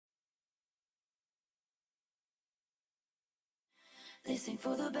They sing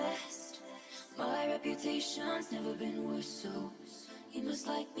for the best. My reputation's never been worse, so you must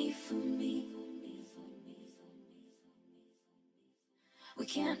like me for me. We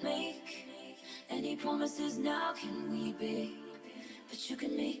can't make any promises now, can we, babe? But you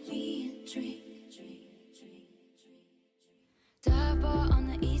can make me dream. Dive bar on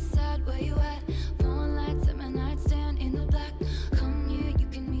the east side, where you at? Phone lights at my nightstand in the black. Come here, you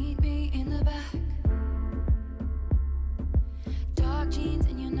can meet me in the back. Dark jeans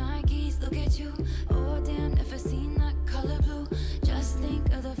and your Nikes, look at you. Oh damn, never seen that color blue. Just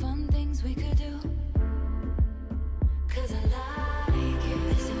think of the fun things we could do. Cause I like it.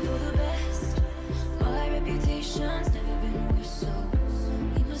 Listen for the best. My reputation's never been worse, so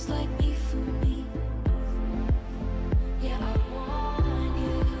you must like me for me. Yeah, I want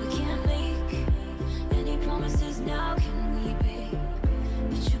you. We can't make any promises now, can we, babe?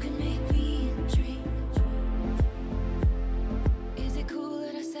 But you can make me dream. Is it cool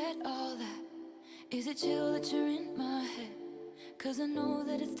that I said all that? Is it chill that you're in my head? Cause I know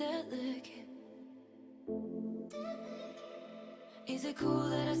that it's dead-leggin. Is it cool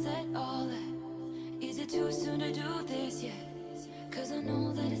that I said all that? Is it too soon to do this yet? Cause I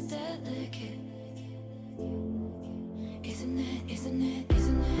know that it's dead-leggin. Isn't it, isn't it,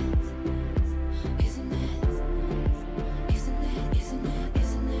 isn't it? Isn't it? Isn't it, isn't it,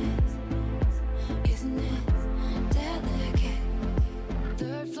 isn't it? Isn't it dead-leggin?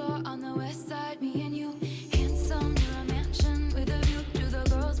 Third floor on the west side, me and you. Handsome, you're a mansion with a view. Do the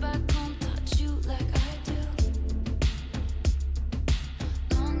girls back home touch you like I do?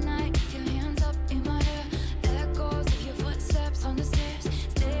 Long night, your hands up in my hair. Echoes of your footsteps on the stairs.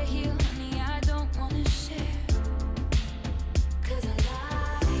 Stay here, honey, I don't wanna share. Cause I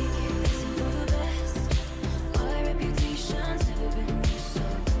like it. Listen for the best. My reputation's never been worse, so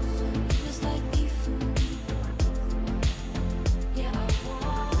you just like me for me. Yeah, I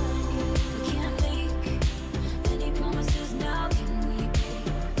want you. We can't make any promises now, can we, babe?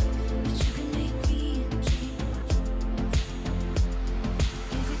 But you can make me dream.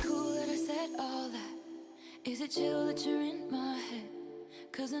 Is it cool that I said all that? Is it chill that you're in my head?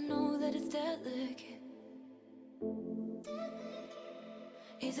 Cause I know that it's dead-leggin.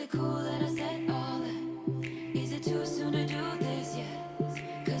 Is it cool that I said all that? Is it too soon to do this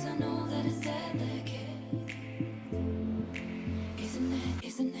yet? Cause I know that it's dead-leggin. Isn't it,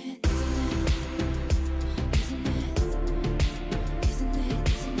 isn't it, isn't it? Isn't it? Isn't it,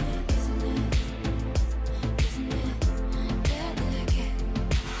 isn't it, isn't it? Isn't it dead-leggin?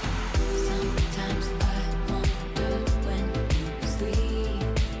 Sometimes I wonder when you sleep,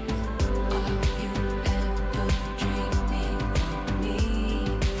 are you ever dreaming of me?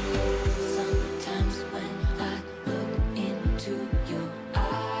 Sometimes when I look into your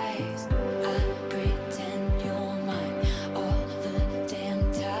eyes, I pretend you're mine all the damn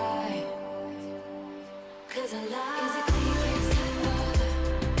time. Cause I like. Is it clear that said all that?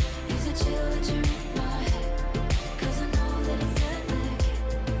 Is it chill that you're in my head? Cause I know that it's dead-leggin.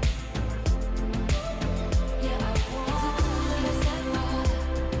 Yeah, I want. Is it cool that I said all that?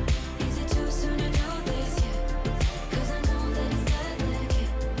 Is it too soon to do this yet? Cause I know that it's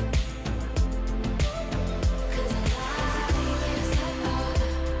dead-leggin. Cause I like. Is it clear that I said all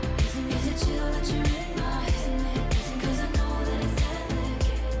that? Is it chill that you're in my head? Cause I know that it's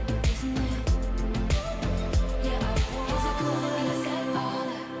dead-leggin. Isn't it? Yeah, I want. Is it cool that I said all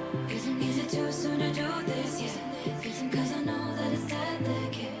that? Is it too soon to do this yet? Cause I know that it's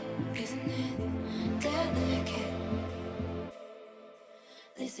dead-leggin. Isn't it dead-leggin?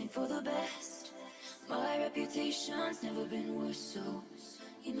 They sing for the best. My reputation's never been worse, so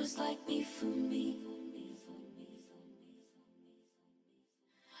you must like me for me.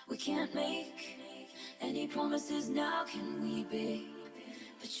 We can't make any promises now, can we, babe?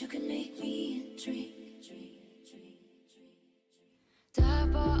 But you can make me dream.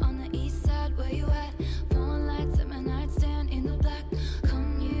 Dive bar on the east side, where you at? Phone lights at my nightstand in the black.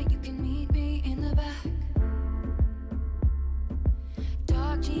 Come here, you can meet me in the back.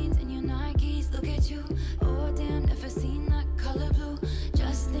 Dark jeans and your Nikes, look at you. Oh damn, never seen that color blue.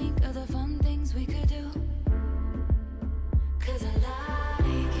 Just think of the fun things we could do. Cause I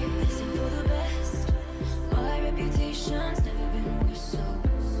like it. Listen for the best. My reputation's never been worse, so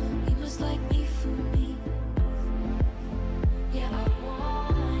you must like me for me. Yeah, I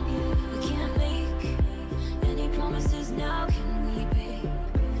want you. We can't make any promises now, can we, babe?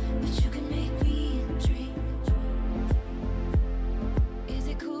 But you can make me dream. Is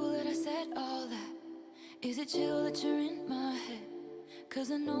it cool that I said all that? Is it chill that you're in my head?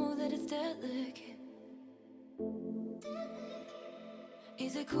 Cause I know that it's dead-leggin.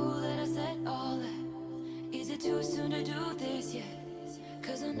 Is it cool that I said all that? Is it too soon to do this yet?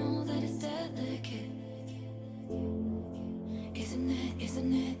 'cause I know that it's delicate. Isn't it,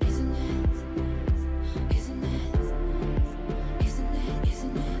 isn't it, isn't it? Isn't it? Isn't it,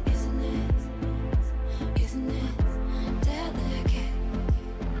 isn't it, isn't it? Isn't it delicate?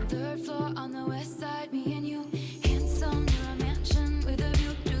 Third floor on the west side, me and you. Handsome, near a mansion with a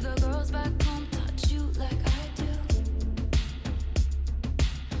view. Do the girls back home touch you like I do?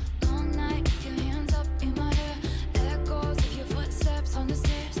 Long night, your hands up in my hair. Echoes of your footsteps on the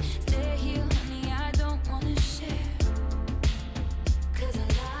stairs. Stay here, honey, I don't wanna share. 'Cause I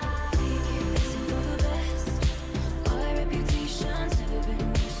like it, listen for the best. My reputation's never been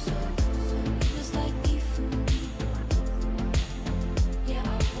worse, so you just like me for me. Yeah,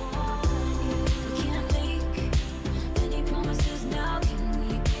 I want you. We can't make any promises now, can we,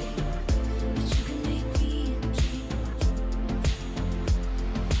 babe? But you can make me a dream.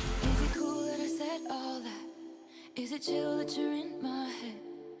 Is it cool that I said all that? Is it chill that you're in my head?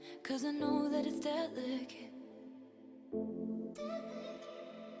 'Cause I know that it's delicate.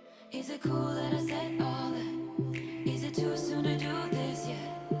 Is it cool that I said all that? Is it too soon to do this yet?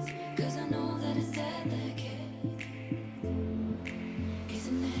 'Cause I know that it's delicate.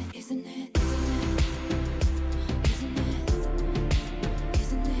 Isn't it, isn't it, isn't it? Isn't it?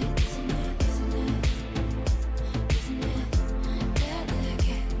 Isn't it, isn't it, isn't it? Isn't it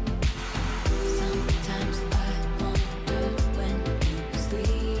delicate? Sometimes I wonder when you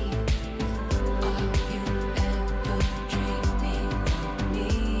sleep, are you ever dreaming of me?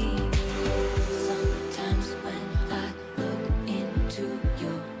 Sometimes when I look into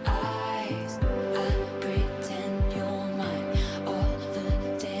your eyes, I pretend you're mine all the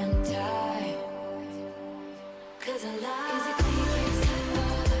damn time. 'Cause I like. Is it clear that it's like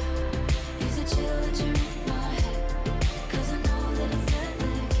all that? Is it chill that you're in my head? 'Cause I know that it's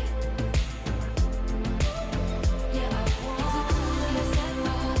delicate. Yeah, I want. Is it cool that I said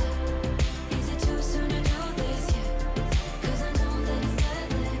all that? Is it too soon to do this yet? 'Cause I know that it's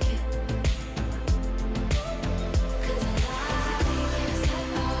delicate. 'Cause I like. Is it clear that I said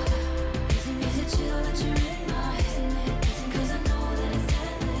all that? Is it chill that you're in my head? 'Cause I know that it's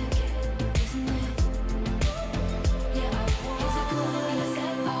delicate. Isn't it? Yeah, I want. Is it cool that I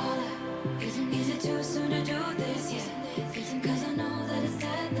said all that? Is it too soon to do this yet? 'Cause I know that it's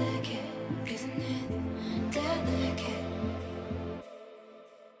delicate. Isn't it delicate?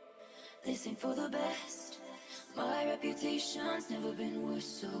 Listen for the best. My reputation's never been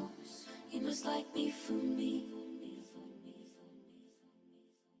worse, so you must like me for me.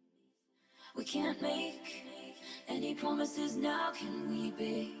 We can't make any promises now, can we,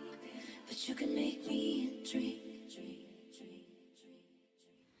 babe? But you can make me a dream.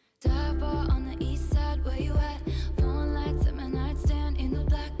 Dive bar on the east side, where you at? Phone lights at my nightstand in the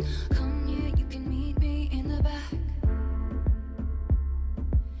black. Come here, you can meet me in the back.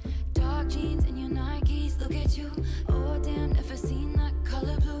 Dark jeans and your Nikes, look at you. Oh damn, never seen that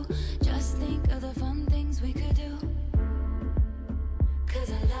color blue. Just think of the fun things we could do.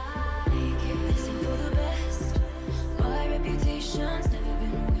 'Cause I like it, listen for the best. My reputation's never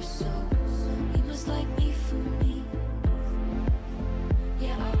been worse, so you must like me for me.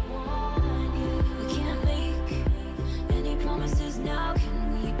 Yeah, I want you. We can't make any promises now, can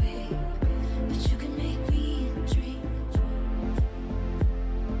we, babe? But you can make me a dream.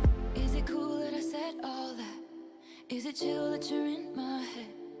 Is it cool that I said all that? Is it chill that you're in my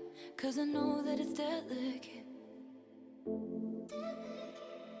head? 'Cause I know that it's delicate.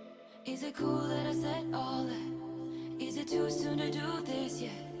 Is it cool that I said all that? Is it too soon to do this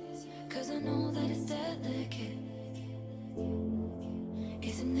yet? 'Cause I know that it's delicate.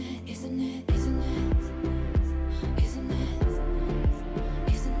 Isn't it, isn't it, isn't it? Isn't it?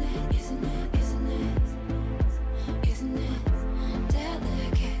 Isn't it, isn't it, isn't it? Isn't it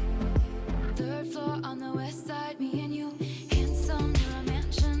delicate? Third floor on the west side, me and you. Handsome, near a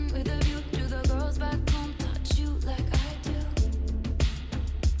mansion with a view. Do the girls back home touch you like I do?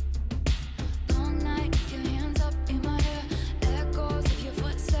 Long night, your hands up in my hair. Echoes of your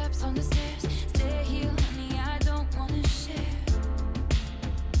footsteps on the stairs. Stay here, honey, I don't wanna share.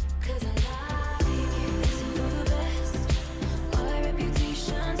 'Cause I like it, listen for the best. My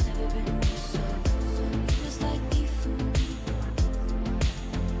reputation's never been worse, so you just like me for me.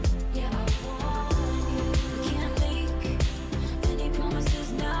 Yeah, I want you. We can't make any promises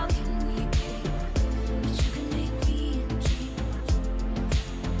now, can we, babe? But you can make me a dream.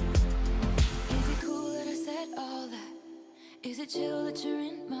 Is it cool that I said all that? Is it chill that you're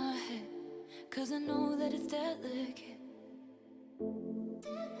in my head? 'Cause I know that it's delicate.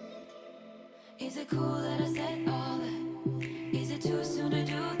 Is it cool that I said all that? Is it too soon to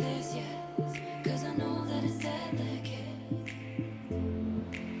do this yet? 'Cause I know that it's delicate.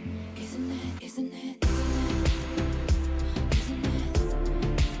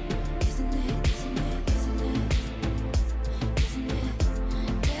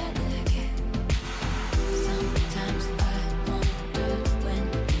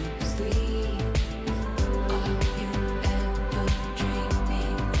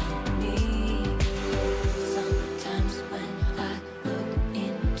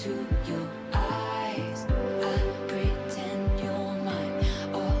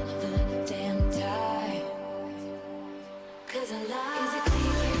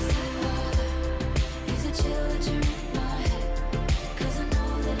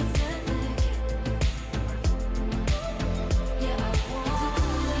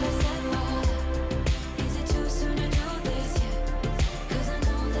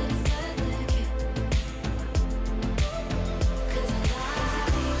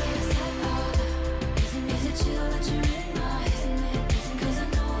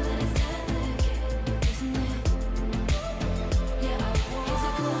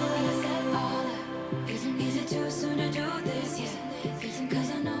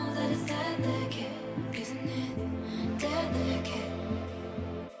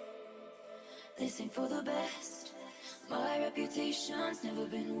 reputation's never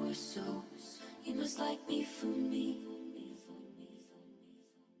been worse, so you must like me for me.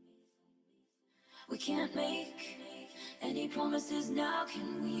 We can't make any promises now,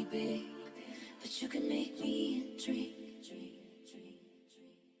 can we, babe? But you can make me drink.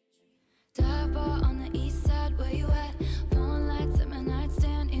 Dive bar on the east side, where you at? Phone lights at my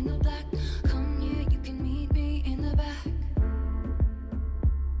nightstand in the black. Come here, you can meet me in the back.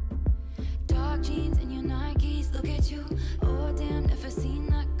 Dark jeans and your Nikes, look at you. Oh damn, never seen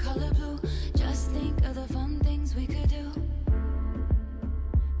that color blue. Just think of the fun things we could do.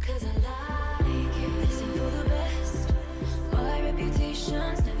 Cause I like it, listen for the best. My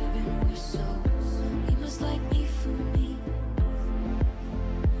reputation's never been worse, so you must like me for me.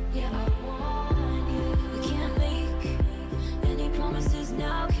 Yeah, I want you. We can't make any promises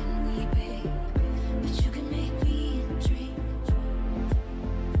now, can we, babe? But you can make me dream.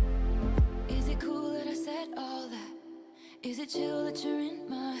 Is it cool that I said all that? Is it chill that you're in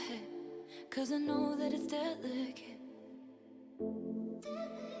my head? Cause I know that it's delicate.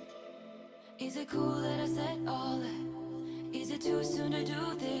 Is it cool that I said all that? Is it too soon to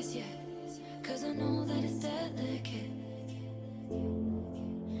do this yet? Cause I know that it's delicate.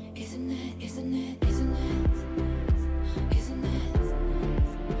 Isn't it, isn't it, isn't it? Isn't it?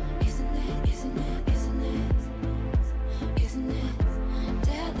 Isn't it, isn't it, isn't it? Isn't it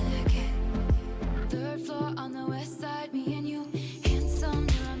delicate? Third floor on the west side, me and you. Handsome,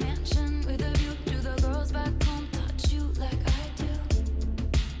 near a mansion with a view. Do the girls back home touch you like I do?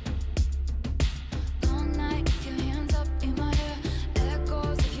 Long night, your hands up in my hair.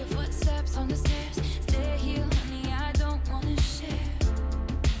 Echoes of your footsteps on the stairs. Stay here, honey, I don't wanna share.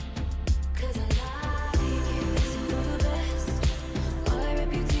 Cause I like it, listen for the best. My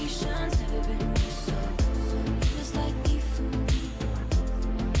reputation's never been worse, so you must like me for me.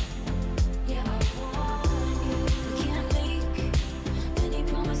 Yeah, I want you. We can't make any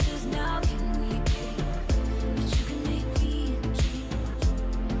promises now, can we, babe? But you can make me dream.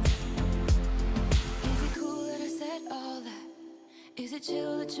 Is it cool that I said all that? Is it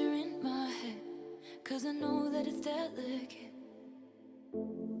chill that you're in my head? Cause I know that it's delicate.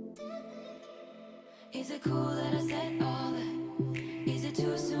 Is it cool that I said all that? Is it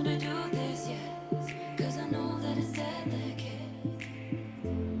too soon to do this yet? Cause I know that it's delicate.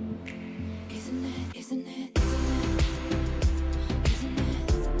 Isn't it, isn't it, isn't it? Isn't it?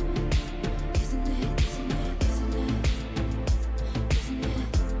 Isn't it, isn't it, isn't it? Isn't it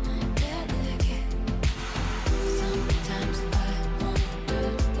delicate? Sometimes I wonder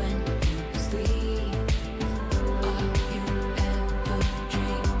when you sleep, are you ever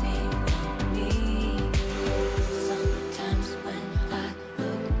dreaming of me? Sometimes when I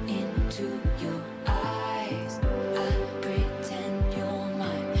look into your eyes, I pretend you're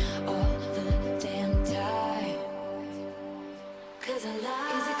mine all the damn time. Cause I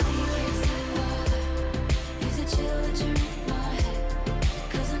like. Is it clear that said all that? Is it chill that you're in my head?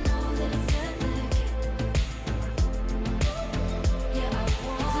 Cause I know that it's delicate. Yeah, I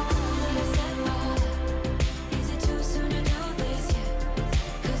want. Is it cool that I said all that? Is it too soon to do this yet?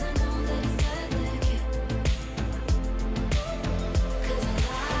 Cause I know that it's delicate. Cause I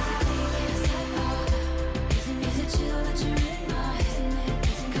like. Is it clear that I said all that? Is it chill that you're in my head?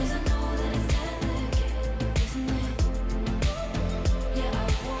 Cause I know that it's delicate. Isn't it? Yeah, I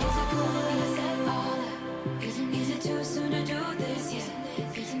want. Is it cool that I said all that? Is it too soon to do this yet?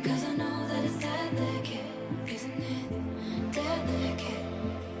 Cause I know that it's delicate. Isn't it delicate?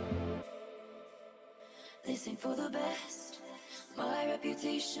 Listen for the best. My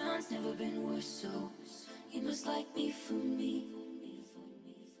reputation's never been worse, so you must like me for me.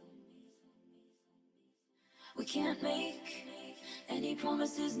 We can't make any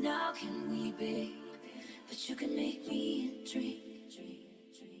promises now, can we, babe? But you can make me dream.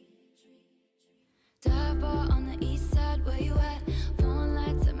 Dive bar on the east side, where you at? Phone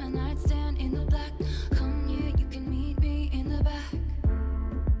lights at my nightstand in the black. Come here, you can meet me in the back.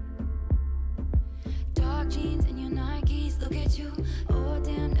 Dark jeans and your Nikes, look at you. Oh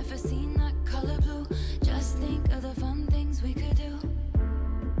damn, never seen that color blue. Just think of the fun things we could do.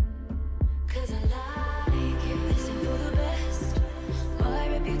 Cause I like it, listen for the best. My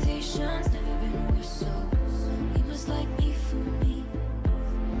reputation's never been worse, so you must like me for me.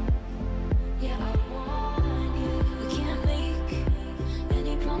 Yeah, I want you. We can't make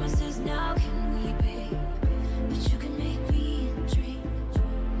any promises now, can we, babe? But you can make me dream.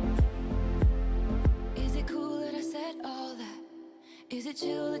 Is it cool that I said all that? Is it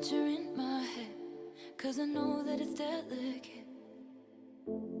chill that you're in my head? Cause I know that it's delicate.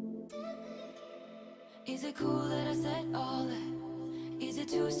 Is it cool that I said all that? Is it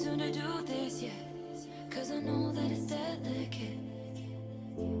too soon to do this yet? 'cause I know that it's delicate.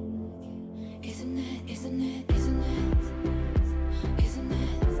 Isn't it, isn't it, isn't it? Isn't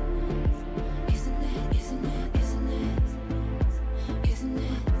it? Isn't it, isn't it, isn't it? Isn't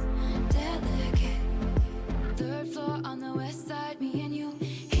it delicate? Third floor on the west side, me and you.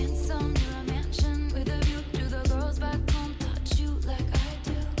 Handsome, you're a mansion with a view. Do the girls back home touch you like I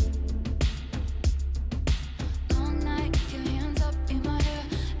do? Long night, your hands up in my hair.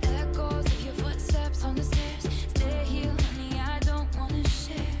 Echoes of your footsteps on the stairs. Stay here, honey, I don't wanna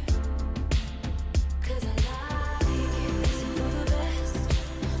share. 'Cause I like it, listen for the best.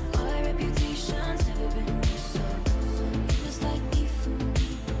 My reputation's never been worse, so you just like me for me.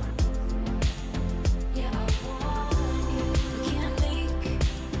 Yeah, I want you. We can't make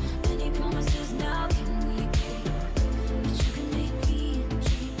any promises now, can we, babe? But you can make me a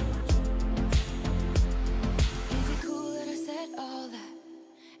dream. Is it cool that I said all that?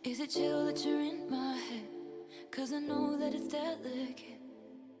 Is it chill that you're in my head? 'Cause I know that it's delicate.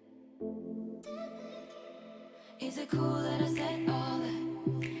 Is it cool that I said all that?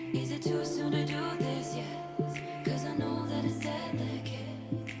 Is it too soon to do this yet? 'Cause I know that it's delicate.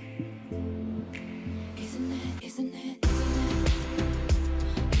 Isn't it, isn't it, isn't it?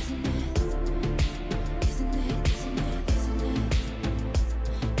 Isn't it? Isn't it, isn't it, isn't it?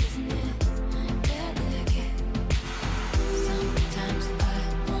 Isn't it delicate? Sometimes I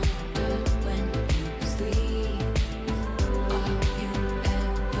wonder when you sleep, are you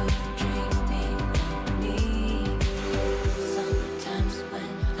ever dreaming of me? Sometimes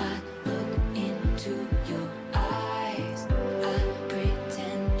when I look into your eyes, I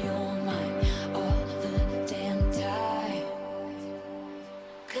pretend you're mine all the damn time.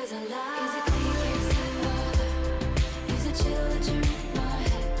 'Cause I like. Is it clear that I said all that? Is it chill that you're in my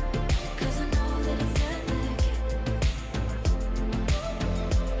head? 'Cause I know that it's delicate.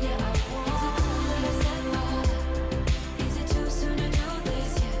 Yeah, I want. Is it cool that I said all that? Is it too soon to do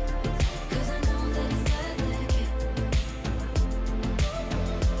this yet? 'Cause I know that it's delicate.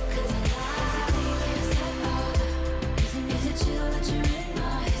 'Cause I like. Is it clear that I said all that? Is it chill that you're in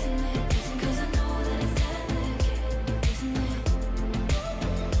my head? 'Cause I know that it's delicate. Isn't it?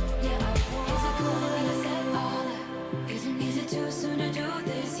 Yeah, I want. Is it cool that I said all that? Is it too soon to do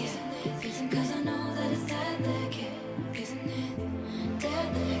this yet? 'Cause I know that it's delicate. Isn't it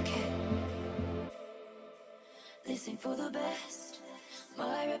delicate? Listen for the best.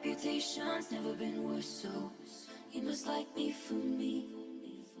 My reputation's never been worse, so you must like me for me.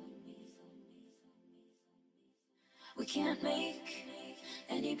 We can't make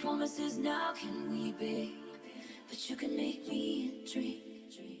any promises now, can we, babe? But you can make me a dream.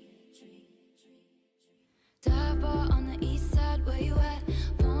 Dive bar on the east side, where you at?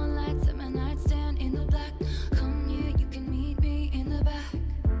 Phone lights at my nightstand in the black. Come here, you can meet me in the back.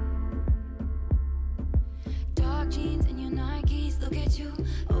 Dark jeans and your Nikes, look at you.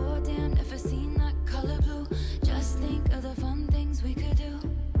 Oh damn, never seen that color blue. Just think of the fun things we could do.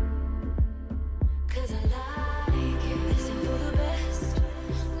 'Cause I like it, listen for the best.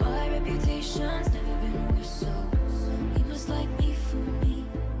 My reputation's never been worse, so you must like me for me.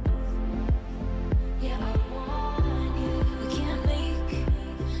 Yeah, I want you. We can't make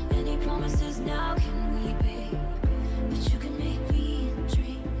any promises now, can we, babe? But you can make me a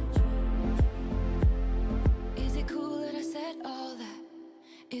dream. Is it cool that I said all that?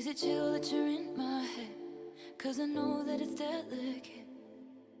 Is it chill that you're in my head? 'Cause I know that it's delicate.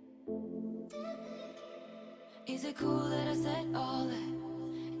 Is it cool that I said all that?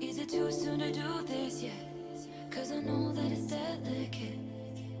 Is it too soon to do this yet? 'Cause I know that it's delicate.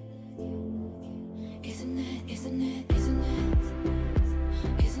 Isn't it, isn't it, isn't it?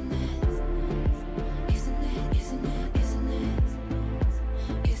 Isn't it? Isn't it, isn't it, isn't it?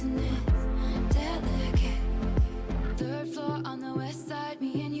 Isn't it delicate? Third floor on the west side,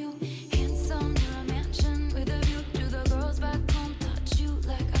 me and you. Handsome, you're a mansion with a view. Do the girls back home touch you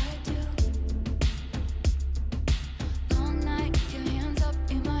like I do? Long night, your hands up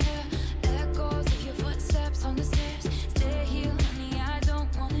in my hair. Echoes of your footsteps on the stairs. Stay here, honey, I don't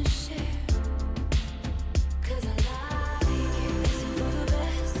wanna share. 'Cause I like it, listen for the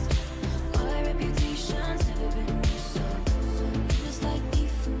best. My reputation's never been worse, so you just like me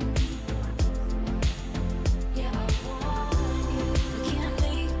for me. Yeah, I want you. We can't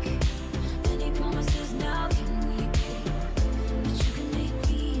make any promises now, can we, babe? But you can make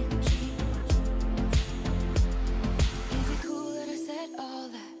me a dream. Is it cool that I said all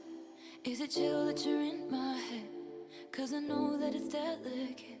that? Is it chill that you're in my head? 'Cause I know that it's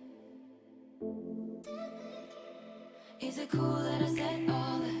delicate. Is it cool that I said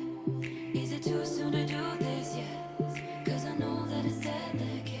all that? Is it too soon to do this yet? 'Cause I know that it's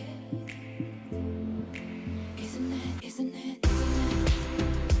delicate.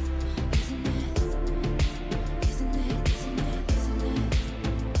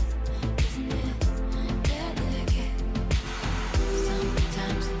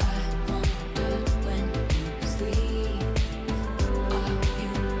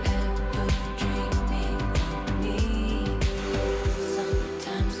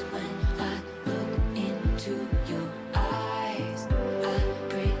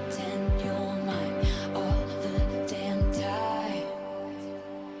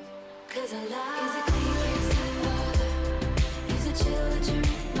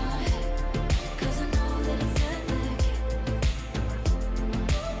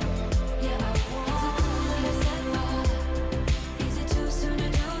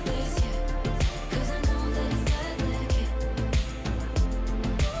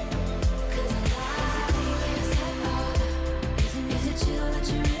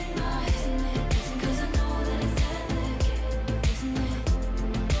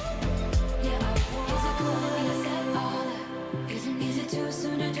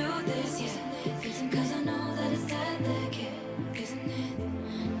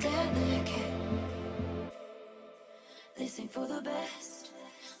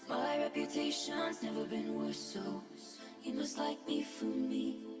 reputation's never been worse, so you must like me for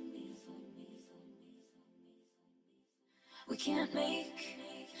me. We can't make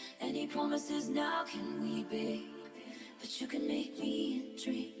any promises now, can we, babe? But you can make me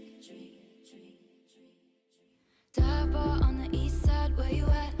dream. Dive bar on the east side, where you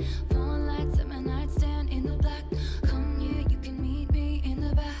at? Phone lights at my nightstand in the black. Come here, you can meet me in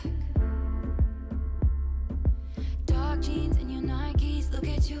the back. Dark jeans and your Nikes, look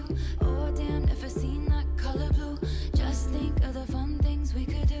at you. Oh damn, never seen that color blue. Just think of the fun things we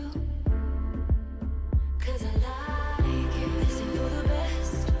could do. 'Cause I like it, listen for the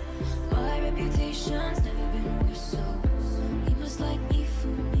best. My reputation's never been worse, so you must like me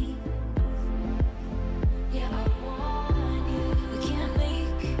for me. Yeah, I want you. We can't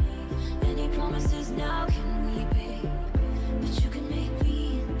make any promises now, can we, babe? But you can make me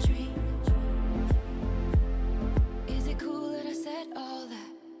dream. Is it cool that I said all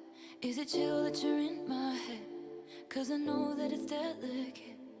that? Is it chill that you're in my head? 'Cause I know that it's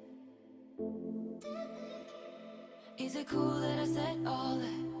delicate. Is it cool that I said all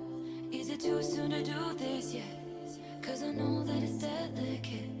that? Is it too soon to do this yet? 'Cause I know that it's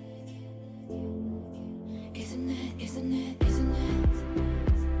delicate. Isn't it, isn't it, isn't it?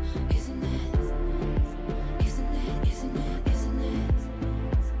 Isn't it? Isn't it, isn't it, isn't it?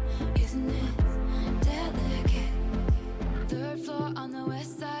 Isn't it delicate? Third floor on the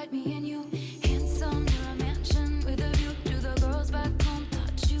west side, me and you. Handsome, near a mansion with a view. Do the girls back home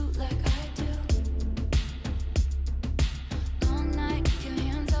touch you like I do? Long night, with your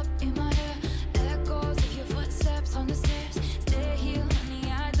hands up in my hair. Echoes of your footsteps on the stairs. Stay here, honey,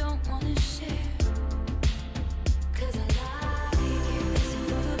 I don't wanna share. 'Cause I like it, listen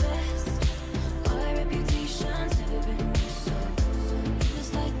for the best. My reputation's never been worse, so you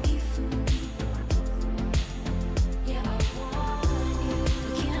just like me for me. Yeah, I want you.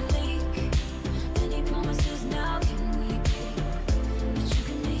 We can't make any promises now, can we, babe? But you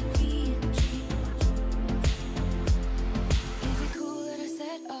can make me dream. Is it cool that I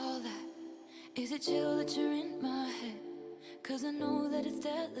said all that? Is it chill that you're in my head? 'Cause I know that it's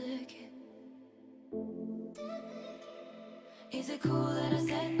delicate. Is it cool that I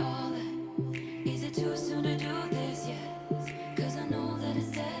said all that? Is it too soon to do this yet? 'Cause I know that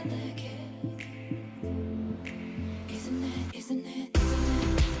it's delicate. Isn't it, isn't it, isn't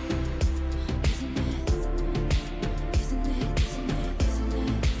it? Isn't it? Isn't it, isn't it, isn't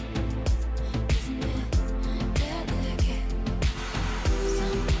it? Isn't it delicate?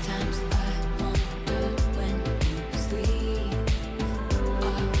 Sometimes I wonder when you sleep,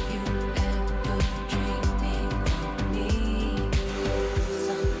 are you ever dreaming of me?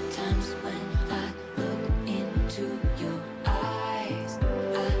 Sometimes when I look into your eyes,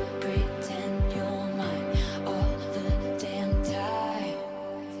 I pretend you're mine all the damn time.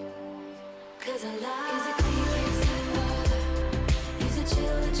 'Cause I like. Is it clear that I said all that? Is it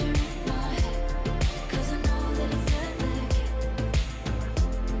chill that you're in my head? 'Cause I know that it's delicate.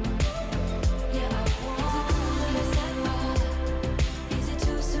 Yeah, I want. Is it cool that I said all that? Is it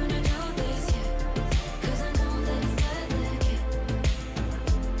too soon to do this yet? 'Cause I know that it's delicate.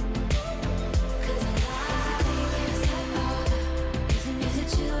 'Cause I like. Is it clear that I said all that? Is it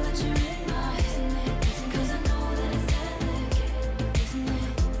chill that you're in my head? 'Cause I know that it's delicate. Isn't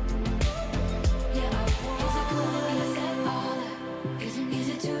it? Yeah, I want. Is it cool that I said all that? Is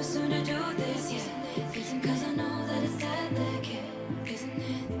it too soon to do this yet? 'Cause I know that it's delicate. Isn't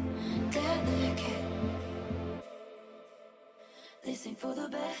it delicate? Listen for the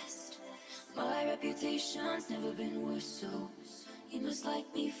best. My reputation's never been worse, so you must like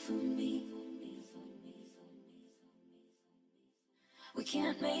me for me. We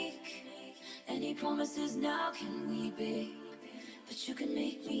can't make any promises now, can we, babe? But you can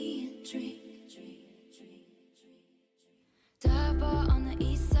make me dream. Dive bar on the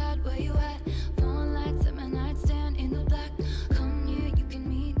east side, where you at? Phone lights at my nightstand in the black. Come here, you can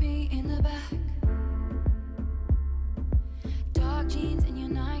meet me in the back. Dark jeans and your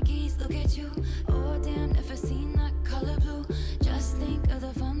Nikes, look at you. Oh damn, never seen that color blue. Just think of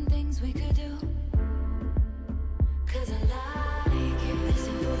the fun things we could do. 'Cause I like it,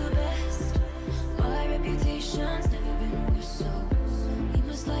 listen for the best. My reputation's never been worse, so you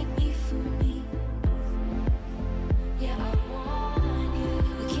must like me for me. Yeah, I want you.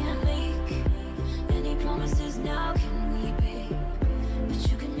 We can't make any promises now, can we, babe? But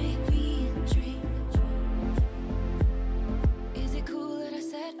you can make me dream. Is it cool that I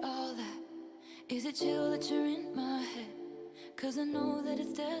said all that? Is it chill that you're in my head? 'Cause I know that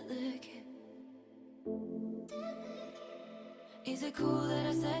it's delicate. Is it cool that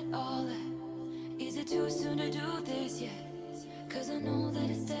I said all that? Is it too soon to do this yet? 'Cause I know that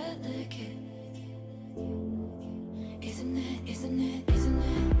it's delicate. Isn't it, isn't it, isn't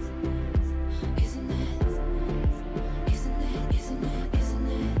it? Isn't it? Isn't it, isn't it, isn't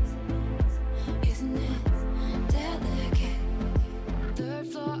it? Isn't it delicate? Third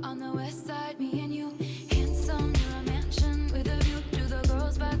floor on the west side, me and you. Handsome, you're a mansion with a view. Do the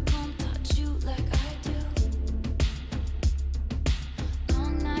girls back home touch you like I do?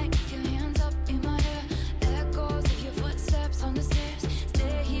 Long night, your hands up in my hair. Echoes of your footsteps on the stairs.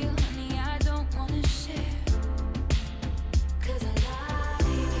 Stay here, honey, I don't wanna share. 'Cause I like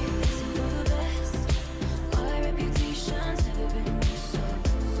it, listen for the best. My reputation's never been worse, so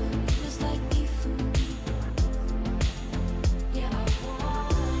you just like me for me. Yeah, I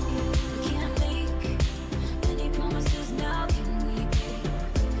want you. We can't make any promises now, can we, babe?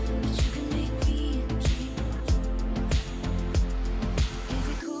 But you can make me a dream. Is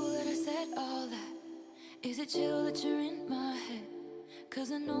it cool that I said all that? Is it chill that you're in my head? 'Cause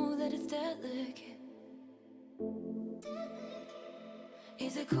I know that it's delicate.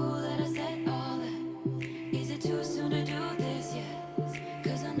 Is it cool that I said all that? Is it too soon to do this yet?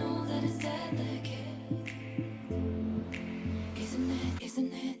 'Cause I know that it's delicate. Isn't it,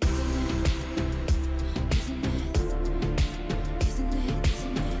 isn't it, isn't it? Isn't it? Isn't it,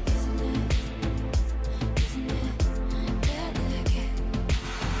 isn't it, isn't it? Isn't it delicate?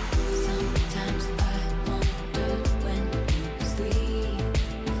 Sometimes I wonder when you sleep,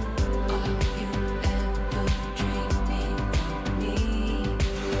 are you ever dreaming of me?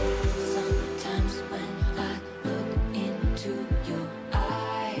 Sometimes when I look into your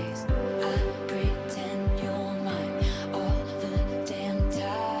eyes, I pretend you're mine all the damn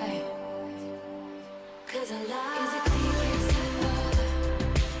time. 'Cause I like. Is it clear, is it all that?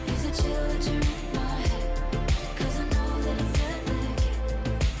 Is it chill that you're in my head? 'Cause I know that it's delicate.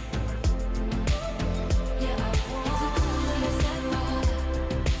 Yeah, I want. Is it cool that I said all that?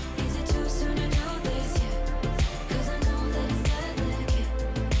 Is it too soon to do this yet? 'Cause I know that it's delicate.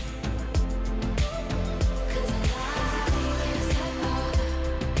 'Cause I like. Is it clear that I said all that?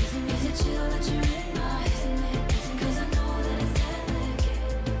 Is it chill that you're in my head? Isn't it? 'Cause I know that it's delicate.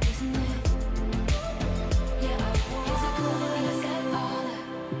 Isn't it? Yeah, I want. Is it cool that I said all that?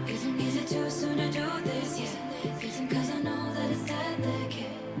 Is it too soon to do this yet? 'Cause I know that it's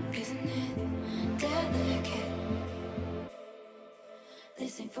delicate. Isn't it delicate?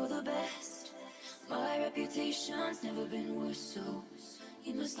 This ain't for the best. My reputation's never been worse, so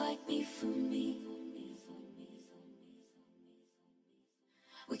you must like me for me.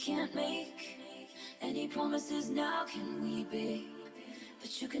 We can't make any promises now, can we, babe?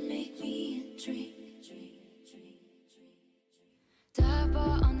 But you can make me a dream. Dive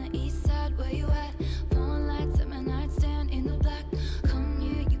bar on the east side, where you at? Phone lights at my nightstand in the black. Come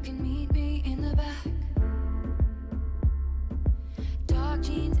here, you can meet me in the back. Dark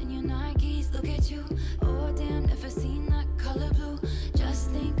jeans and your Nikes, look at you. Oh damn, never seen that color blue.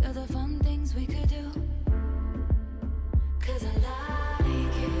 Just think of the fun things we could do. 'Cause I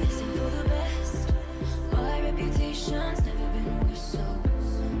like it, listen for the best. My reputation's never been worse, so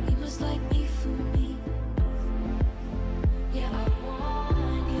you must like me for me. Yeah, I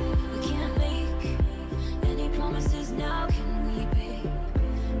want you. We can't make any promises now, can we, babe?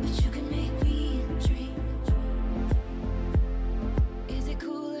 But you can make me a dream. Is it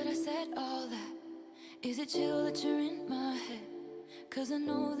cool that I said all that? Is it chill that you're in my head? 'Cause I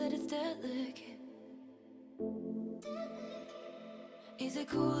know that it's delicate. Is it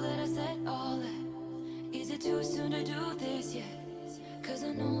cool that I said all that? Is it too soon to do this yet? 'Cause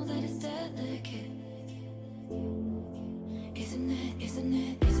I know that it's delicate. Isn't it, isn't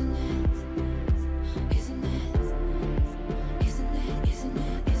it, isn't it? Isn't it? Isn't it, isn't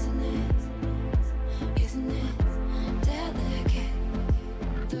it, isn't it? Isn't it delicate?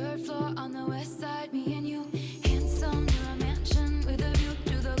 Third floor on the west side, me and you. Handsome, you're a mansion with a view.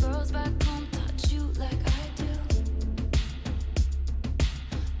 Do the girls back home touch you like I do?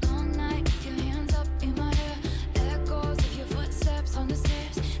 Long night, your hands up in my hair. Echoes of your footsteps on the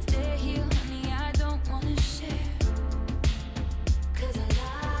stairs. Stay here, honey, I don't wanna share. 'Cause I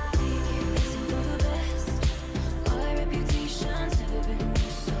like it, listen for the best. My reputation's never been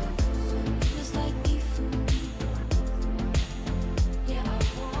worse, so you just like me for me. Yeah, I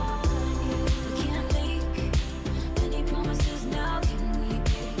want you. We can't make any promises now, can we,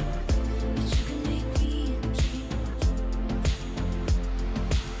 babe? But you can make me a dream.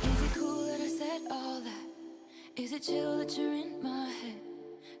 Is it cool that I said all that? Is it chill that you're in my head?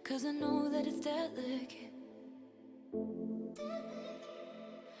 'Cause I know that it's delicate.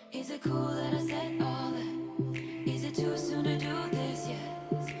 Is it cool that I said all that? Is it too soon to do this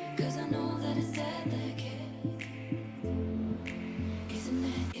yet? 'Cause I know that it's delicate. Isn't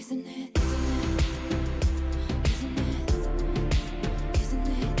it, isn't it, isn't it?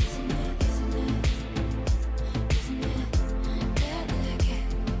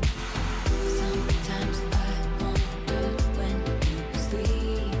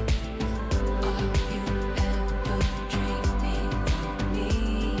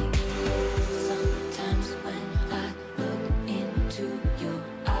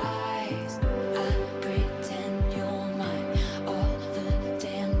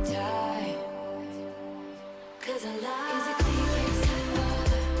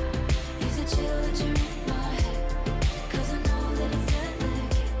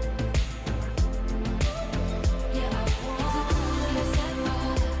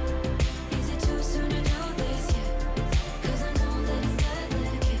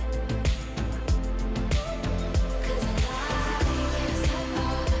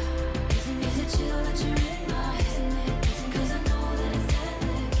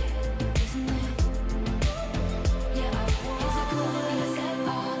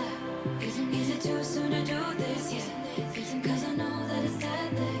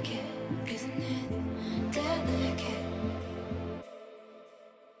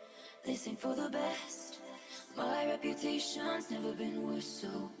 reputation's never been worse,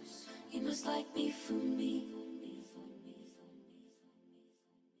 so you must like me for me.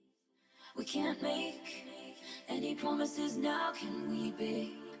 We can't make any promises now, can we,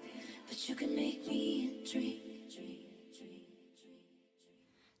 babe? But you can make me dream.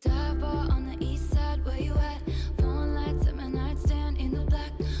 Dive bar on the east side, where you at? Phone lights at my nightstand in the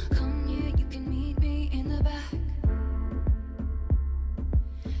black. Come here, you can meet me in the back.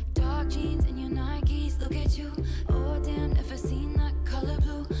 Dark jeans and your Nikes, look at you. Oh damn, never seen that color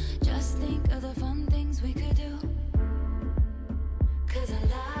blue. Just think of the fun things we could do. Cause I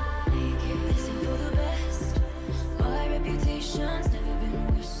like it. Listen for the best. My reputation's never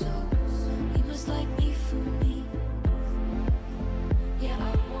been worse, so you must like me for me. Yeah,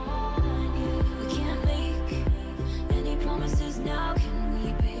 I want you. We can't make any promises now, can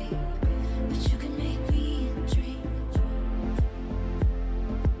we, babe? But you can make me dream.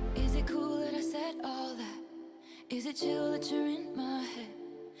 Is it cool that I said all that? Is it chill that you're in my head?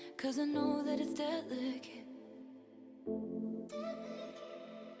 Cause I know that it's delicate.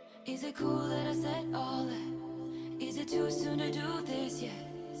 Is it cool that I said all that? Is it too soon to do this yet?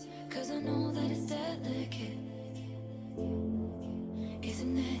 Cause I know that it's delicate.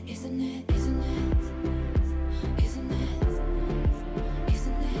 Isn't it, isn't it, isn't it? Isn't it?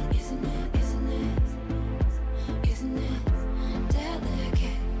 Isn't it, isn't it, isn't it? Isn't it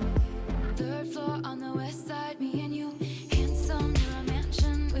delicate? Third floor on the west side, me and you. Handsome, you're a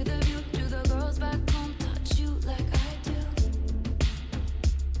mansion with a view. Do the girls back home touch you like I do?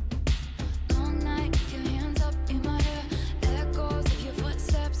 Long night, keep your hands up in my hair. Echoes of your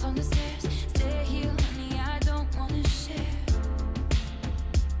footsteps on the stairs. Stay here, honey, I don't wanna share.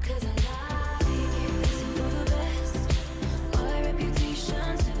 Cause I like it. Listen for the best. My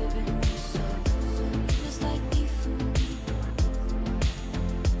reputation's never been worse, so you just like me for me.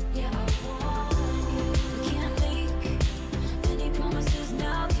 Yeah, I want you. We can't make any promises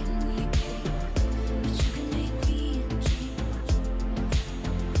now, can we, babe? But you can make me dream.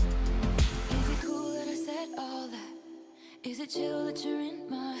 Is it cool that I said all that? Is it chill that you're in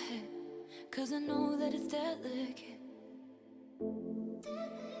my head? Cause I know that it's delicate.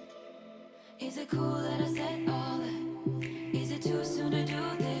 Is it cool that I said all that? Is it too soon to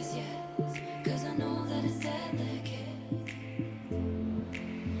do this yet? Cause I know that it's delicate.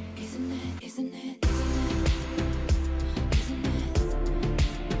 Isn't it, isn't it, isn't it? Isn't it?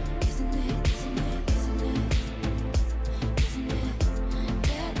 Isn't it, isn't it, isn't it? Isn't it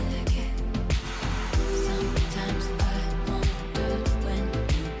delicate? Sometimes I wonder when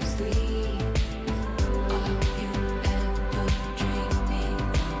you sleep, are you ever dreaming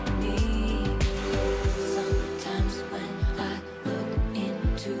of me? Sometimes when I look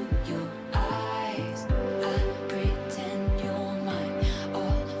into your eyes, I pretend you're mine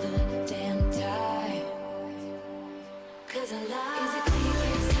all the damn time. Cause I like. Is it clear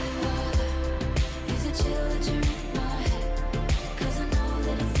that said all that? Is it chill that you're in my head? Cause I know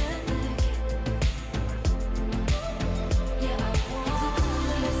that it's delicate. Yeah, I want. Is it cool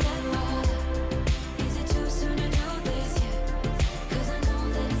that I said all that? Is it too soon to do this yet? Cause I know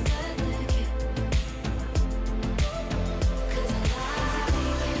that it's delicate. Cause I like. Is it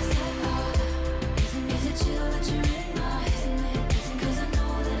clear that I said all that? Is it chill that you're in my head? Cause I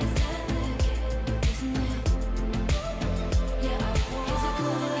know that it's delicate. Isn't it? Yeah, I want. Is it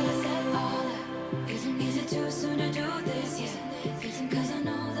cool that I said all that? Is it too soon to do this yet? Cause I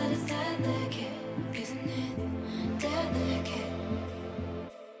know that it's delicate. Isn't it delicate?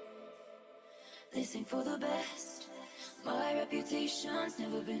 Listen for the best. My reputation's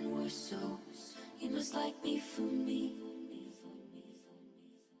never been worse, so you must like me for me.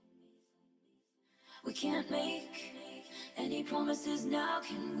 We can't make any promises now,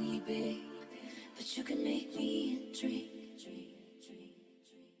 can we, babe? But you can make me dream.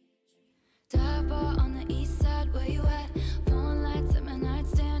 Dive bar on the east side, where you at? Phone lights at my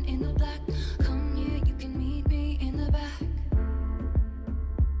nightstand in the black. Come here, you can meet me in the back.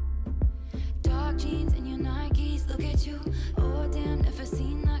 Dark jeans and your Nikes, look at you. Oh damn, never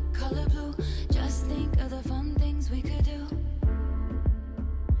seen that color blue. Just think of the fun things we could do.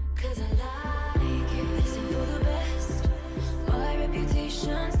 Cause I like it. Listen for the best. My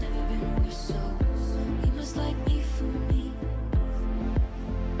reputation's never been worse, so you must like me for me.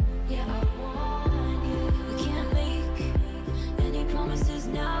 Yeah, I want you. We can't make any promises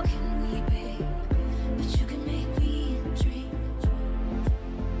now, can we, babe? But you can make me dream.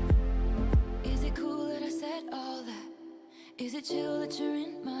 Is it cool that I said all that? Is it chill that you're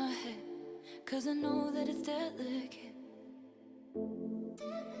in my head? Cause I know that it's delicate.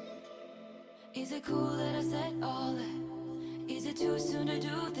 Is it cool that I said all that? Is it too soon to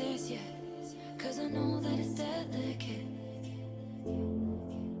do this yet? Cause I know that it's delicate.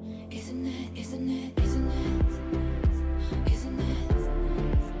 isn't it, isn't it, isn't it,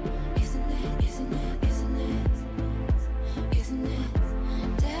 isn't it, isn't it, isn't it, isn't it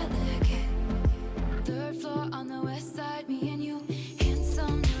delicate? Third floor on the west side, me and you,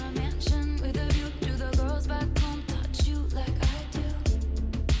 handsome, you're a mansion with a view. Do the girls back home touch you like I do?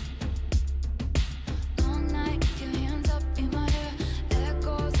 Long night, your hands up in my hair,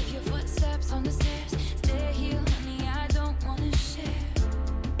 echoes of your footsteps on the stairs. Stay here, honey, I don't wanna share,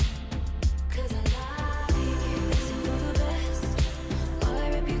 'cause I like it. Listen for the best, my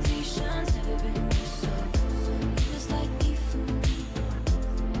reputation's never been worse, so you just like me for me.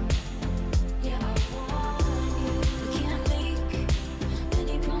 Yeah, I want you. We can't make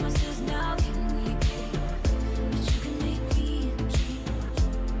any promises now, can we, babe? But you can make me a dream.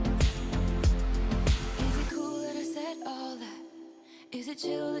 Is it cool that I said all that? Is it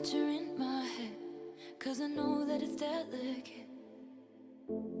chill that you're in my head? 'Cause I know that it's delicate.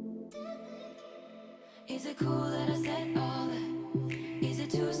 Is it cool that I said all that? Is it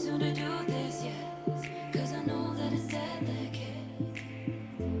too soon to do this yet? 'Cause I know that it's delicate.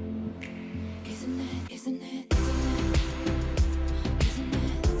 Isn't it, isn't it, isn't it, isn't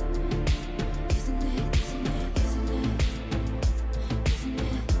it, isn't it, isn't it, isn't it, isn't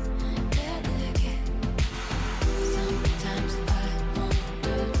it delicate? Sometimes I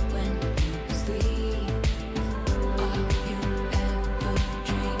wonder when you sleep, are you ever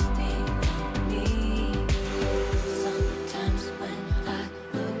dreaming of me? Sometimes when I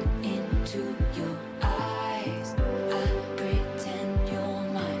look into your eyes, I pretend you're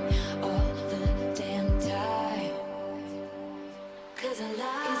mine all the damn time. 'Cause I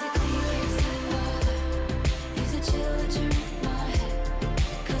like. Is it clear that I said all that? Is it chill that you're in my head?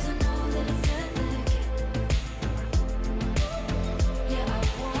 'Cause I know that it's delicate. Yeah, I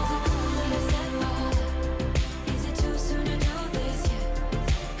want. Is it cool that I said all that? Is it too soon to do this yet?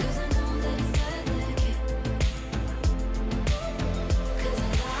 'Cause I know that it's delicate. 'Cause I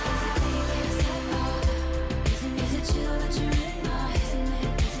like. Is it clear that I said all that? Is it chill that you're in my head? Isn't it?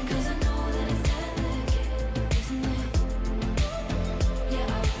 'Cause I know that it's delicate. Isn't it? Yeah,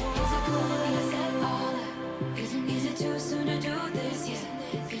 I want. Is it cool that I said all that? Is it too soon to do this yet?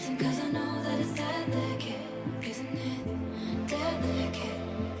 'Cause I know that it's delicate. Isn't it delicate?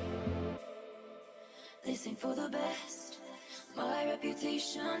 Listen for the best, my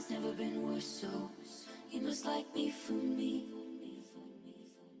reputation's never been worse, so you must like me for me.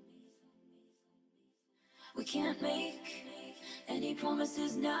 We can't make any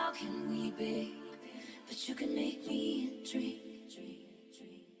promises now, can we, babe? But you can make me a dream.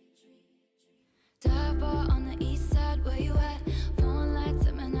 Dive bar on the east side, where you at? Phone lights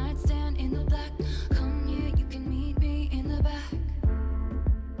at my nightstand in the black. Come here, you can meet me in the back.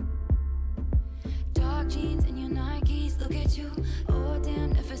 Dark jeans and your Nikes, look at you. Oh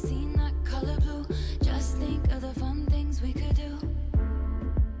damn, never seen that color blue. Just think of the fun things we could do.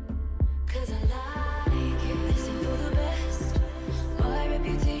 'Cause I like it. Listen for the best, my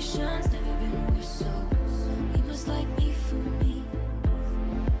reputation's never been worse, so you must like me for me.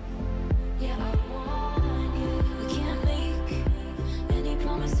 Yeah, I want you. We can't make any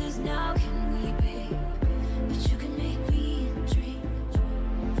promises now, can we, babe? But you can make me a dream.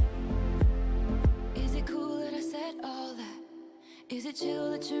 Is it cool that I said all that? Is it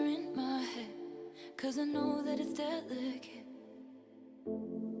chill that you're in my head? 'Cause I know that it's delicate.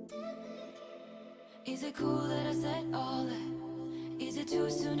 Is it cool that I said all that? Is it too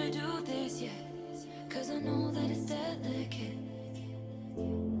soon to do this yet? 'Cause I know that it's delicate.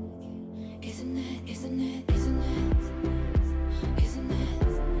 Isn't it, isn't it, isn't it, isn't it,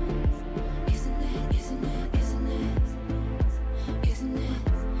 isn't it, isn't it, isn't it, isn't it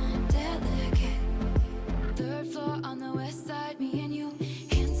delicate? Third floor on the west side, me and you,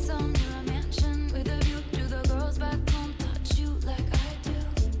 handsome, you're a mansion with a view. Do the girls back home touch you like I do?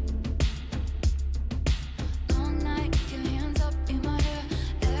 Long night, your hands up in my hair,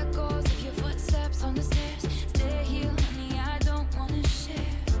 echoes of your footsteps on the stairs. Stay here, honey, I don't wanna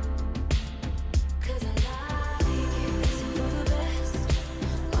share, 'cause I like it. Listen for the best,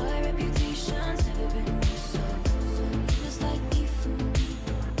 my reputation's never been worse, so you just like me for me.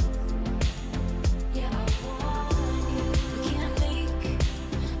 Yeah, I want you. We can't make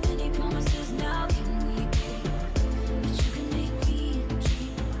any promises now, can we, babe? But you can make me a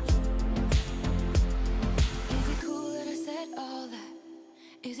dream. Is it cool that I said all that?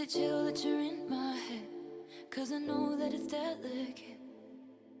 Is it chill that you're in my head? 'Cause I know that it's delicate.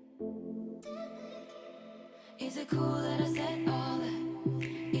 Is it cool that I said all that?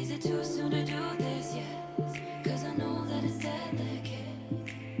 Is it too soon to do this yet? 'Cause I know that it's delicate.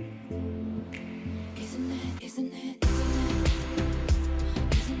 Isn't it, isn't it, isn't it,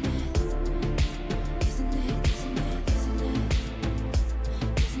 isn't it,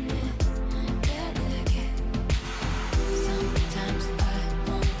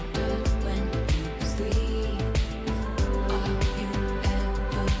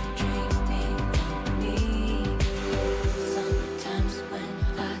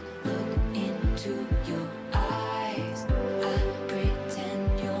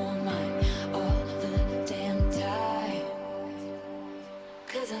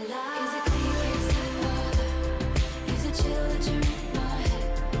 'Cause I lie. Is it clear? Is it chill that you're in my head?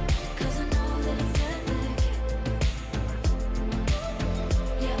 'Cause I know that it's dead-leggin.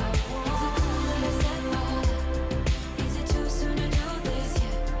 Yeah, I want. Is it cool that I said all that? Is it too soon to do this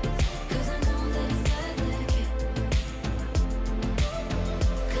yet? 'Cause I know that it's dead-leggin.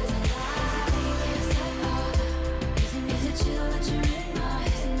 'Cause I lie. Is it clear that I said all that? Is it chill that you're in my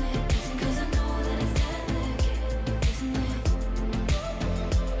head? 'Cause I know that it's dead-leggin. Isn't it?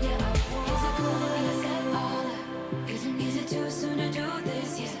 Yeah, I want. Is it cool that I said all that? Is it too soon to do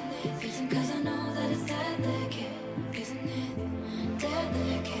this yet? 'Cause I know that it's dead-leggin. Isn't it?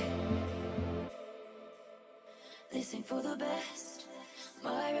 Dead-leggin. They sing for the best.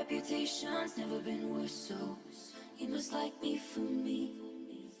 My reputation's never been worse, so you must like me for me.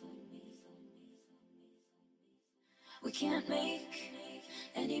 We can't make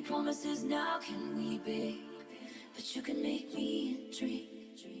any promises now, can we, babe? But you can make me dream.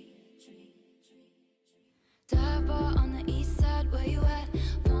 Dive bar on the east side, where you at?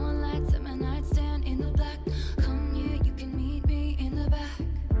 Phone lights at my nightstand in the black. Come here, you can meet me in the back.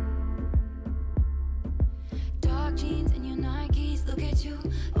 Dark jeans and your Nikes, look at you.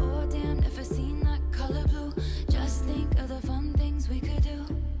 Oh damn, never seen that color blue. Just think of the fun things we could do.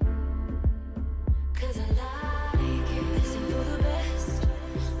 'Cause I like it. Listen for the best.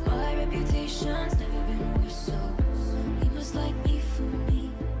 My reputation's never been worse, so you must like me for me.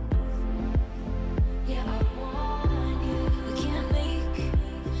 Yeah, I want you. We can't make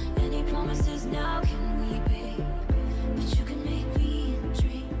any promises now, can we, babe? But you can make me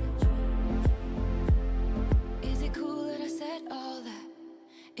dream. Is it cool that I said all that?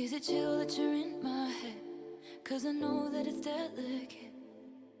 Is it chill that you're in my head? 'Cause I know that it's dead-leggin.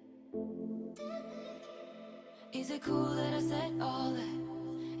 Is it cool that I said all that?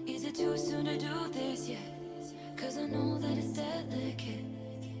 Is it too soon to do this yet? 'Cause I know that it's dead-leggin.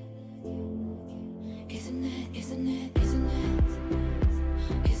 Isn't it? Isn't it? Isn't it?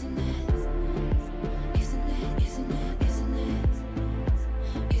 Isn't it? Isn't it? Isn't it? Isn't it?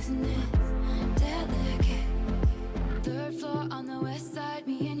 Isn't it? Dead-leggin. Third floor on the west side,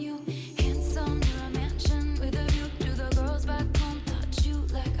 me and you. Handsome, near a mansion with a view. Do the girls back home touch you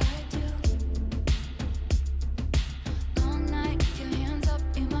like I do? Long night, with your hands up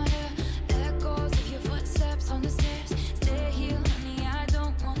in my hair. Echoes of your footsteps on the stairs. Stay here, honey, I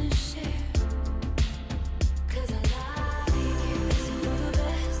don't wanna share. 'Cause I like it. Listen for the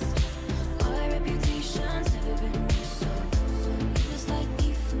best. My reputation's never been worse, so you just like me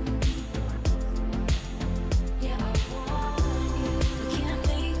for me. Yeah, I want you. We can't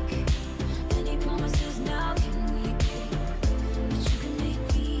make any promises now, can we, babe? But you can make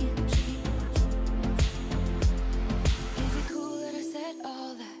me dream. Is it cool that I said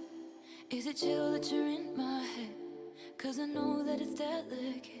all that? Is it chill that you're in my head? 'Cause I know that it's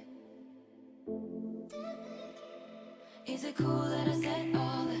dead-leggin. Is it cool that I said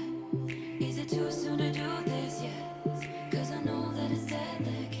all that? Is it too soon to do this yet? 'Cause I know that it's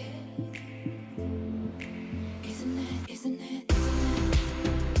dead-leggin. Isn't it? Isn't it? Isn't it?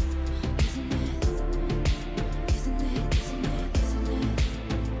 Isn't it? Isn't it? Isn't it? Isn't it?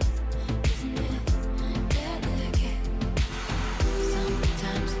 Isn't it? Dead-leggin.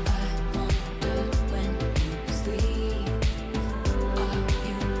 Sometimes I wonder when you sleep, are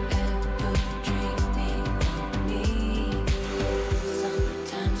you ever dreaming of me?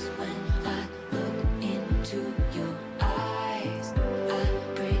 Sometimes when I look into your eyes, I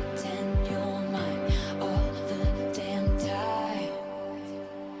pretend you're mine all the damn time.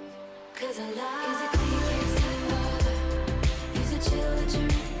 'Cause I lie. Is it clear that I said all that? Is it chill that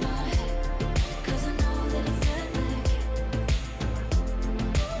you're in my head? 'Cause I know that it's dead-leggin.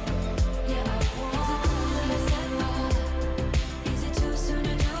 Yeah, I want. Is it cool that I said all that? Is it too soon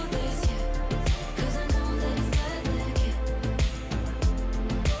to do this yet? 'Cause I know that it's dead-leggin.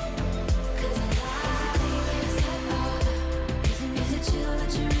 'Cause I lie. Is it clear that I said all that? Is it chill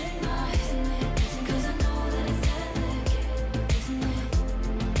that you're in my head? 'Cause I know that it's dead-leggin. Isn't it?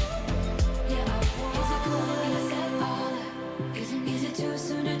 Yeah, I want. Is it cool that I said all that? Is it too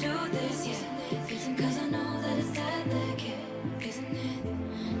soon to do this yet? 'Cause I know that it's dead-leggin. Isn't it?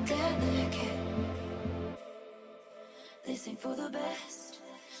 Dead-leggin. They sing for the best.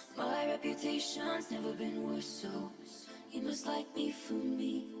 My reputation's never been worse, so you must like me for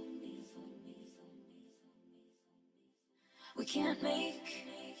me. We can't make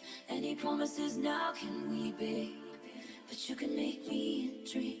any promises now, can we, babe? But you can make me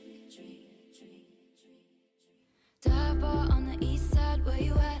dream. Dive bar on the east side, where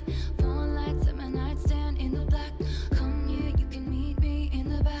you at? Phone lights at my nightstand in the black. Come here, you can meet me in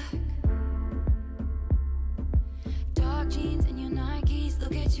the back. Dark jeans and your Nikes, look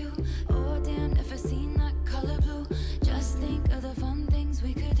at you. Oh damn, never seen that color blue. Just think of the fun things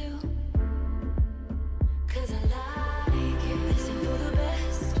we could do. Cause I like it. Listen for the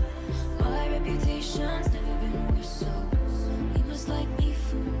best. My reputation's never been worse, so you must like me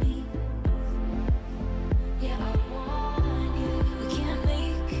for me. Yeah, I want you. We can't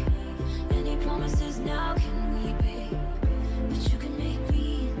make any promises now, can we, babe? But you can make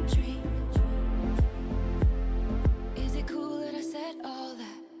me dream. Is it cool that I said all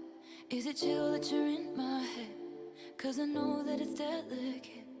that? Is it chill that you're in my head? Cause I know that it's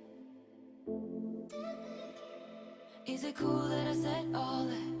delicate. Is it cool that I said all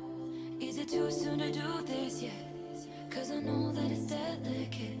that? Is it too soon to do this yet? Cause I know that it's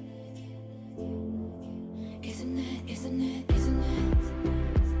delicate. Isn't it, isn't it, isn't it?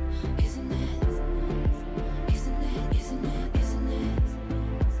 Isn't it? Isn't it, isn't it, isn't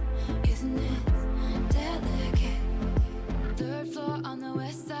it? Isn't it delicate? Third floor on the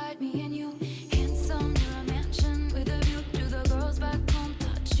west side, me and you. Handsome, near a mansion with a view. Do the girls back home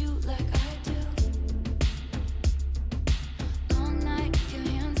touch you like I do? Long night, keep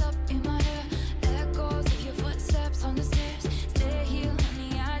your hands up in my hair. Echoes of your footsteps on the stairs. Stay here,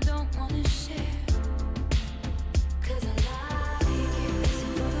 honey, I don't wanna share. Cause I like it. Listen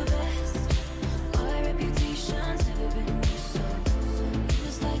for the best. My reputation's never been worse, so you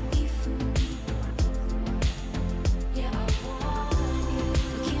just like me for me. Yeah, I want you.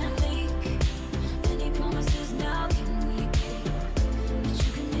 We can't make any promises now, can we, babe? But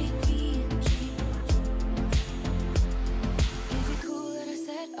you can make me dream. Is it cool that I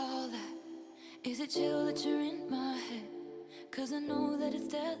said all that? Is it chill that you're in my head? Cause I know that it's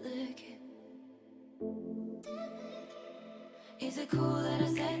delicate. Is it cool that I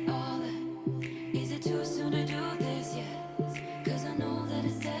said all that? Is it too soon to do this yet? Cause I know that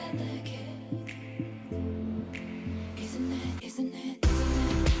it's delicate. Isn't it, isn't it, isn't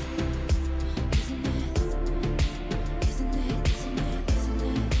it? Isn't it? Isn't it, isn't it, isn't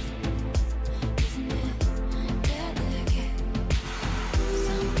it? Isn't it delicate?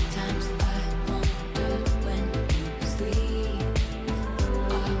 Sometimes I wonder when you sleep,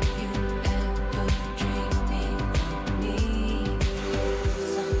 are you ever dreaming of me?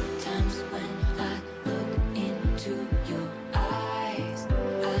 Sometimes when I look into your eyes,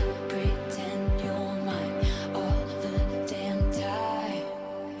 I pretend you're mine all the damn time.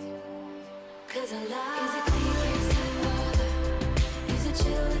 Cause I like. Is it clear that I said all that? Is it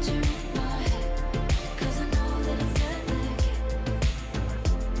chill that you're in my head? Cause I know that it's delicate.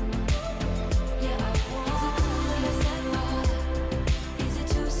 Yeah, I want. Is it cool that I said all that? Is it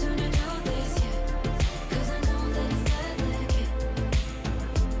too soon to do this yet? Cause I know that it's delicate.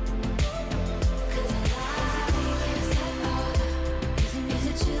 Cause I like. Is it clear that I said all that? Is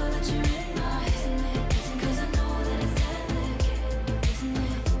it chill that you're in my head? Cause I know that it's delicate. Isn't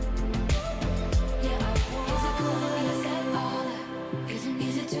it? Yeah, I want. Is it cool that I said all that?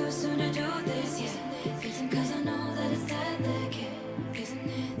 Is it too soon to do this yet? Cause I know that it's delicate. Isn't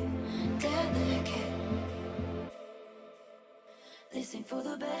it delicate? Listen for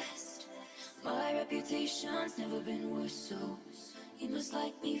the best. My reputation's never been worse, so you must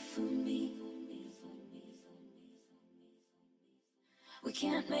like me for me. We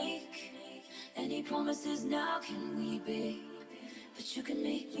can't make any promises now, can we, babe? But you can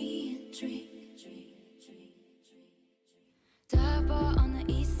make me dream. Dive bar on the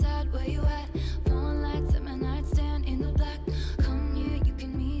east side, where you at? Phone lights at my nightstand in the black. Come here, you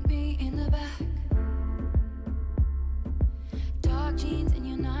can meet me in the back. Dark jeans and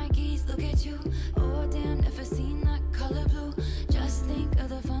your Nikes, look at you. Oh damn, never seen that color blue. Just think of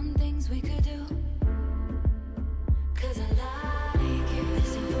the fun things we could do. Cause I like it.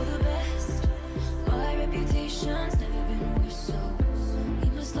 Listen for the best. My reputation's never been worse, so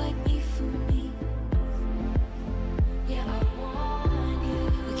you must like me for me. Yeah, I want you.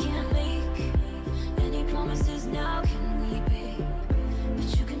 We can't make any promises now, can we, babe?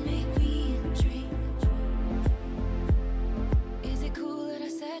 But you can make me dream. Is it cool that I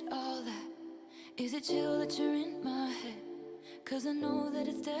said all that? Is it chill that you're in my head? Cause I know that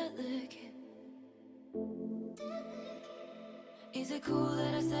it's delicate. Is it cool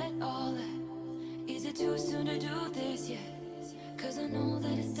that I said all that? Is it too soon to do this yet? Cause I know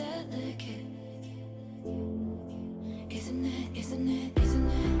that it's delicate. Isn't it, isn't it, isn't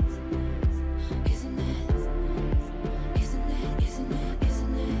it? Isn't it? Isn't it, isn't it,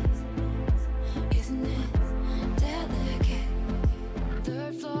 isn't it? Isn't it delicate?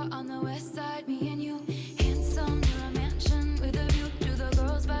 Third floor on the west side, me and you. Handsome, near a mansion with a view. Do the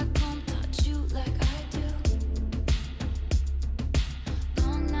girls back home touch you like I do?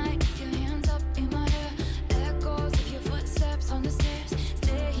 Long night, keep your hands up in my hair. Echoes of your footsteps on the stairs.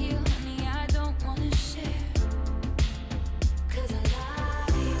 Stay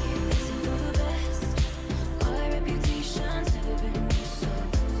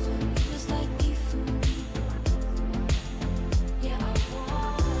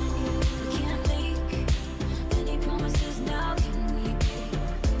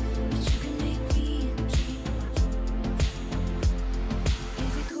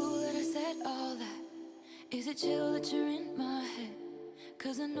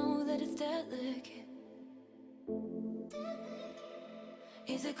know that it's delicate.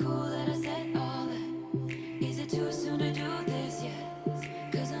 Is it cool that I said all that? Is it too soon to do this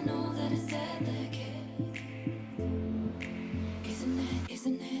yet? Cause I know that it's delicate. Isn't it,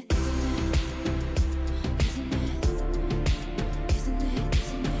 isn't it, isn't it? Isn't it, isn't it,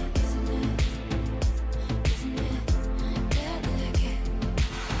 isn't it, isn't it? Isn't it delicate?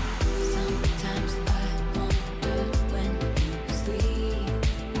 Sometimes I wonder when you sleep,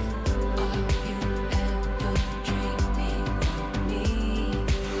 are you ever dreaming of me?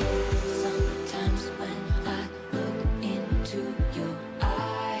 Sometimes when I look into your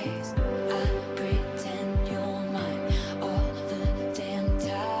eyes, I pretend you're mine all the damn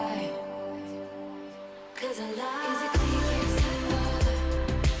time. Cause I lie. Is it clear, is it water?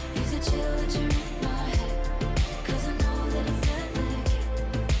 Is it chill that you're in my head? Cause I know that it's delicate.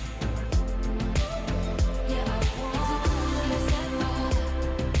 Yeah, I want. Is it cool that I said water?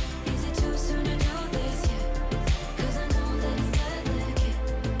 Is it too soon to do this yet? Cause I know that it's delicate.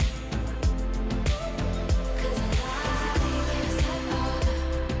 Cause I lie. Is it clear, is it water?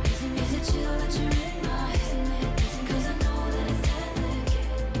 Is it chill that you're in my head? Cause I know that it's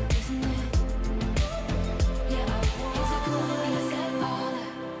delicate. Isn't it? Yeah, I want. Is it cool that I said all that?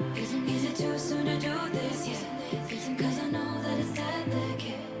 Is it too soon to do this yet? Cause I know that it's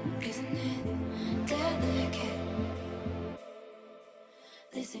delicate. Isn't it delicate?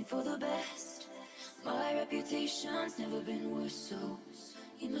 This ain't for the best. My reputation's never been worse, so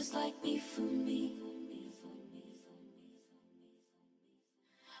you must like me for me.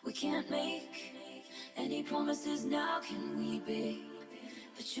 We can't make any promises now, can we, babe?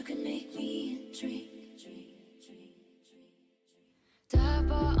 But you can make me dream. Dive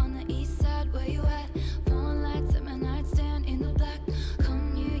bar on the east side, where you at? Phone lights at my nightstand in the black.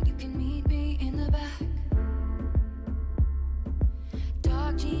 Come here, you can meet me in the back.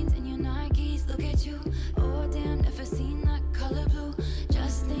 Dark jeans and your Nikes, look at you. Oh damn, never seen that color blue.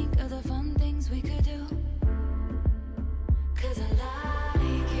 Just think of the fun things we could do. Cause I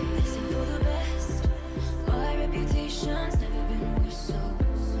like it. This ain't for the best. My reputation's never been worse, so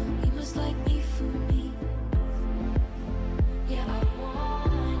you must like me for me. Yeah, I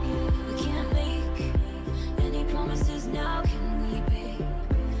want you. We can't make any promises now, can we, babe?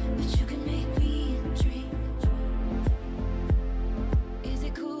 But you can make me dream. Is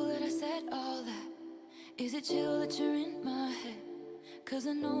it cool that I said all that? Is it chill that you're in my head? Cause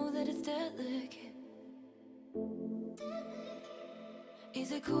I know that it's delicate.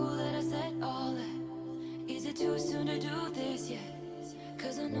 Is it cool that I said all that? Is it too soon to do this yet?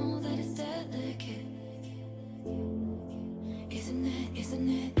 Cause I know that it's delicate. Isn't it, isn't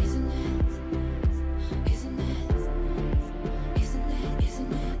it, isn't it? Isn't it? Isn't it,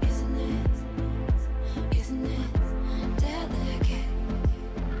 isn't it, isn't it? Isn't it delicate?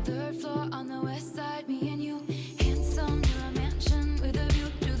 Third floor on the west side, me and you. Handsome, you're a mansion with a view.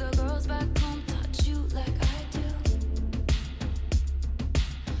 Do the girls back home touch you like I do?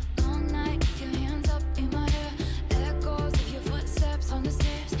 Long night, your hands up in my hair. Echoes of your footsteps on the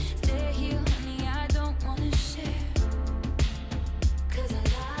stairs. Stay here, honey, I don't wanna share. Cause I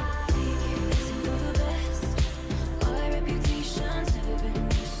like it. Listen for the best. My reputation's never been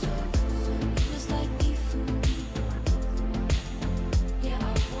worse, so you must like me for me. Yeah,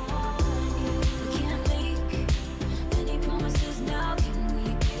 I want you. We can't make any promises now, can we,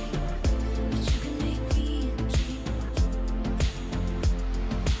 babe? But you can make me dream.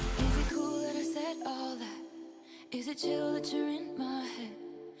 Is it cool that I said all that? Is it chill that you're in my head?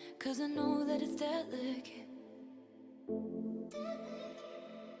 Cause I know that it's delicate.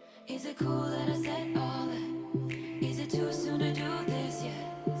 Is it cool that I said all that?